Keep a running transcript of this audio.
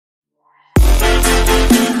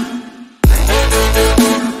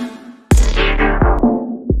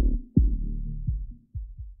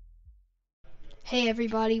Hey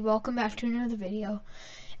everybody, welcome back to another video.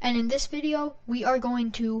 And in this video, we are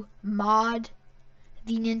going to mod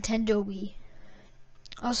the Nintendo Wii,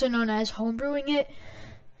 also known as homebrewing it,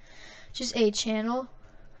 which is a channel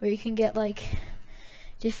where you can get like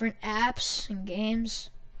different apps and games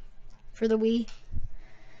for the Wii.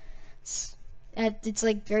 It's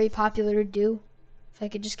like very popular to do. If I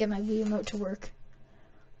could just get my Wii remote to work,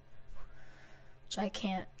 which I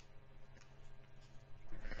can't.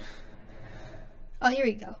 Oh, here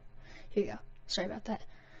we go. Here we go. Sorry about that.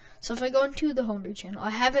 So if I go into the Homebrew channel,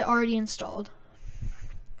 I have it already installed.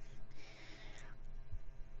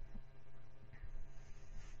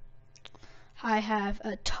 I have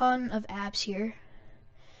a ton of apps here.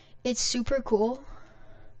 It's super cool.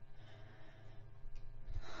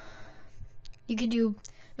 You can do,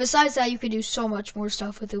 besides that, you could do so much more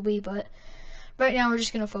stuff with the Wii, but right now we're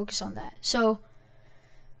just going to focus on that. So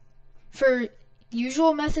for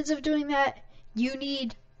usual methods of doing that, you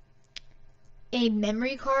need a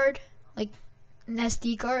memory card, like an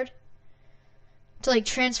SD card, to like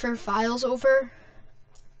transfer files over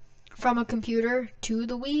from a computer to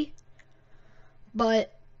the Wii.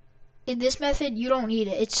 But in this method, you don't need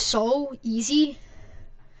it. It's so easy.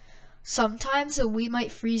 Sometimes the Wii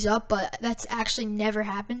might freeze up, but that's actually never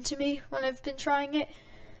happened to me when I've been trying it.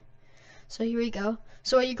 So here we go.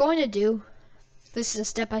 So what you're going to do, this is a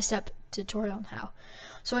step-by-step tutorial on how.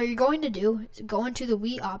 So what you're going to do is go into the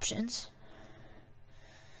Wii options,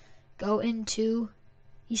 go into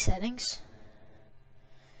the settings,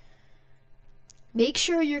 make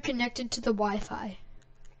sure you're connected to the Wi-Fi.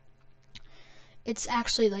 It's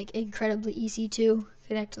actually like incredibly easy to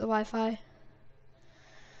connect to the Wi-Fi.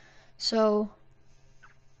 So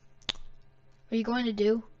what you're going to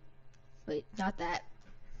do, wait, not that.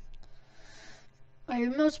 My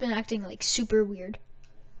remote's been acting like super weird.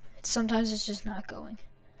 Sometimes it's just not going.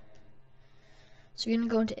 So you're going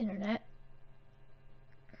to go into internet,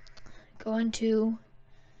 go into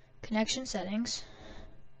connection settings,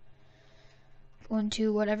 go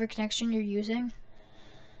into whatever connection you're using,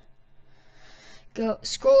 go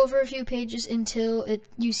scroll over a few pages until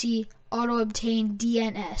you see auto obtain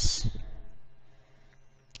DNS. It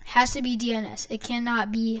has to be DNS. It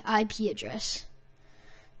cannot be IP address.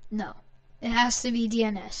 No, it has to be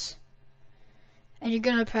DNS. And you're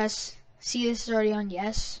gonna press, see this is already on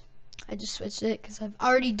yes. I just switched it because I've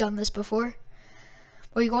already done this before.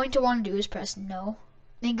 What you're going to want to do is press no,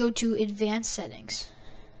 then go to advanced settings.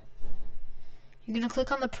 You're gonna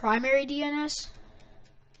click on the primary DNS,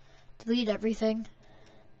 delete everything,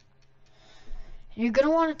 and you're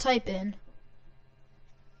gonna want to type in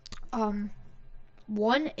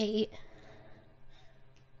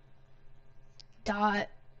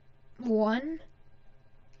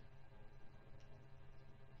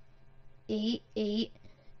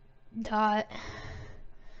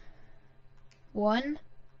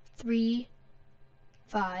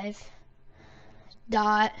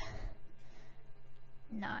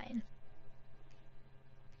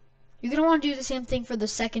You're going to want to do the same thing for the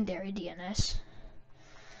secondary DNS.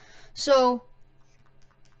 So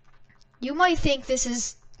you might think this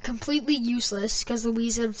is completely useless because the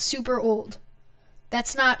Wii's are super old.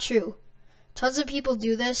 That's not true. Tons of people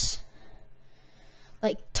do this.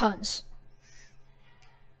 Like tons.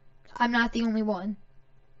 I'm not the only one.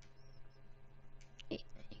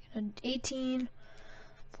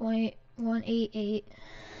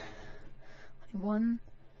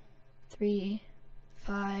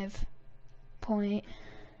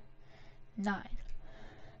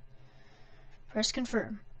 Press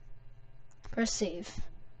confirm. Press save.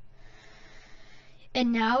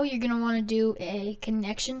 And now you're going to want to do a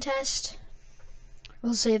connection test.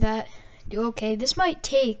 We'll say that. Do okay. This might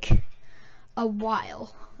take a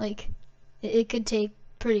while. Like, it could take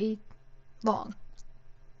pretty long.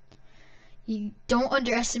 You don't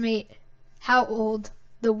underestimate how old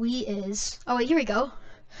the Wii is. Oh wait, here we go.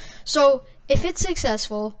 So if it's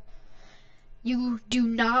successful, you do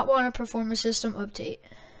not want to perform a system update.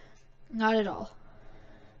 Not at all.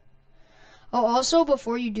 Oh, also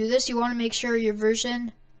before you do this, you want to make sure your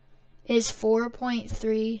version is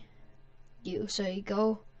 4.3 U. So you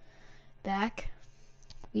go back,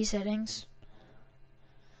 Wii settings.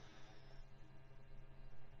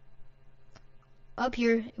 Up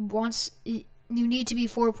here, you need to be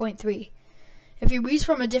 4.3. If your Wii's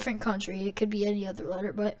from a different country, it could be any other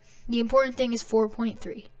letter, but the important thing is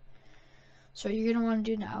 4.3. So what you're going to want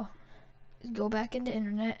to do now is go back into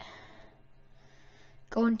internet,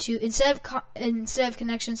 go into, instead of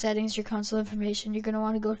connection settings, your console information, you're going to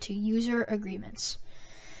want to go to user agreements.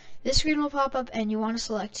 This screen will pop up and you want to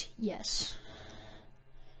select yes.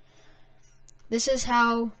 This is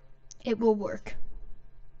how it will work.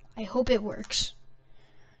 I hope it works.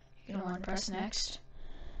 You're gonna want to press next.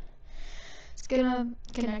 It's gonna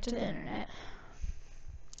connect to the internet.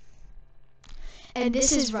 And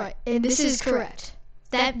this is right, and this is correct.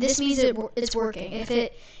 This means it's working.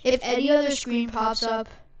 If any other screen pops up,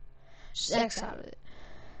 just X out of it.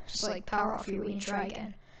 Just like power off your Wii and try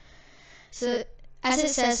again. So as it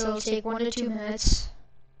says, it'll take 1 to 2 minutes.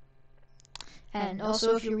 And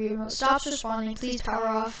also, if your Wii remote stops responding, please power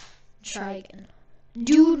off and try again.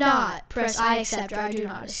 Do not press I accept or I do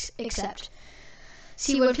not accept.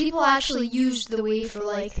 See, when people actually used the Wii for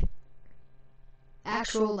like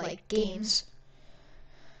actual like games,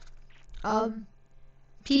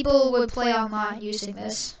 people would play online using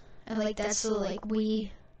this, and like that's the like Wii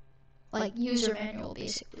like user manual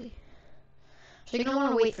basically. So you're gonna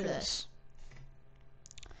want to wait for this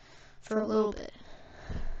for a little bit.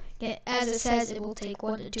 As it says, it will take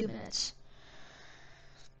 1 to 2 minutes,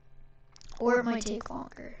 or it might take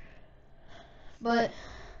longer. But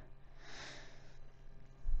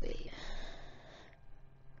wait.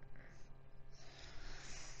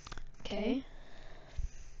 Okay.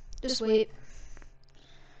 Just wait.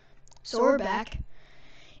 So we're back.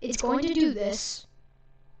 It's going to do this.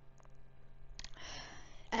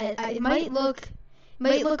 It might look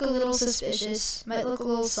a little suspicious, might look a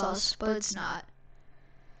little sus, but it's not.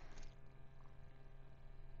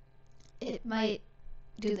 It might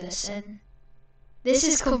do this, and this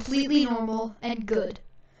is completely normal and good.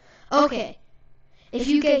 Okay, if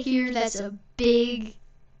you get here, that's a big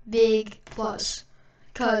plus,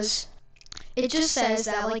 because it just says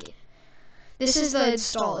that like this is the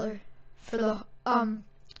installer for the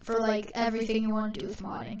for like everything you want to do with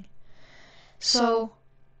modding. So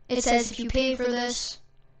it says if you pay for this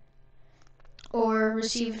or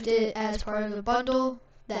received it as part of the bundle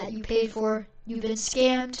that you paid for, you've been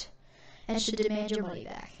scammed and should demand your money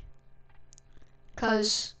back.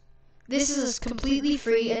 Cause this is completely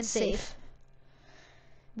free and safe.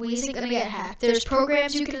 Wii isn't gonna get hacked. There's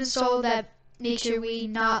programs you can install that make your Wii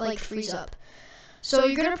not like freeze up. So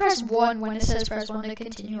you're gonna press 1 when it says press 1 to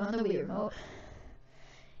continue on the Wii remote.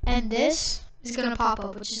 And this is gonna pop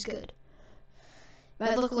up, which is good.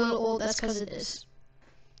 Might look a little old, that's because it is.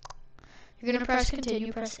 You're gonna press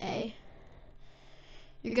continue, press A.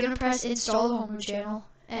 You're gonna press install the Homebrew channel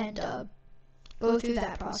and go through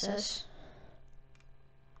that process.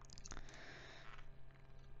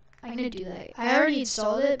 I'm gonna do that. I already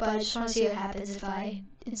installed it, but I just want to see what happens if I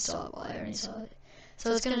install it while I already installed it.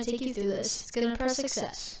 So it's gonna take you through this. It's gonna press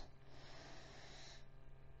success.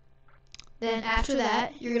 Then after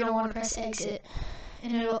that, you're gonna want to press exit,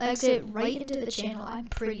 and it'll exit right into the channel, I'm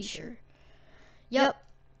pretty sure. Yep.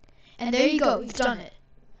 And there you go, you've done it.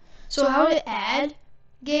 So how to add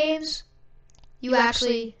games, you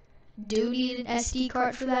actually do need an SD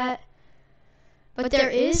card for that. But there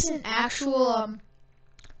is an actual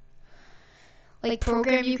like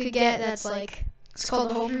program you could get that's like, it's called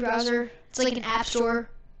the Homebrew browser. It's like an app store.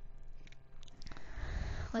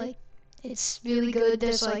 Like, it's really good.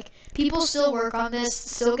 There's like, people still work on this,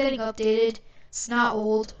 still getting updated. It's not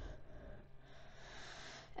old.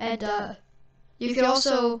 And you could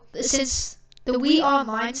also, since the Wii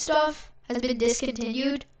Online stuff has been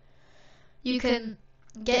discontinued, you can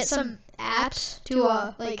get some apps to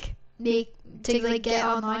like get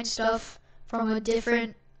online stuff from a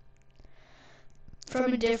different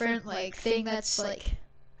like thing that's like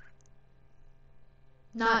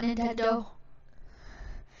not Nintendo.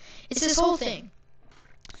 It's this whole thing.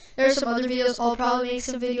 There's some other videos. I'll probably make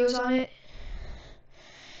some videos on it.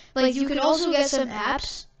 Like, you can also get some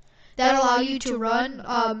apps that allow you to run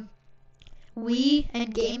Wii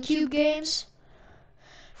and GameCube games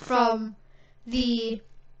from a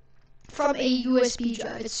USB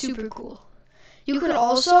drive. It's super cool. You could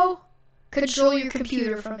also control your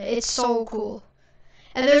computer from it. It's so cool.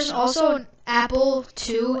 And there's also an Apple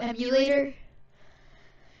II emulator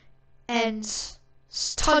and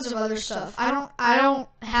tons of other stuff. I don't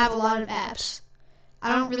have a lot of apps.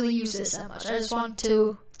 I don't really use this that much. I just want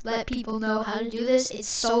to let people know how to do this. It's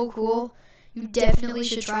so cool. You definitely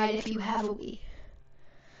should try it if you have a Wii.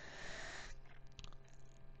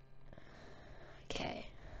 Okay,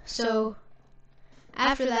 so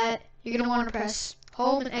after that, you're going to want to press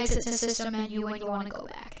home and exit to system menu when you want to go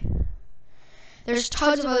back. There's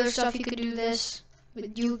tons of other stuff you could do this.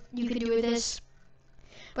 You could do with this,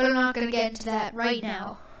 but I'm not going to get into that right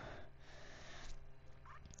now.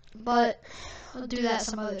 But I'll do that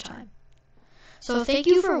some other time. So thank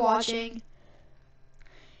you for watching,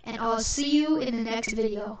 and I'll see you in the next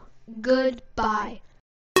video. Goodbye.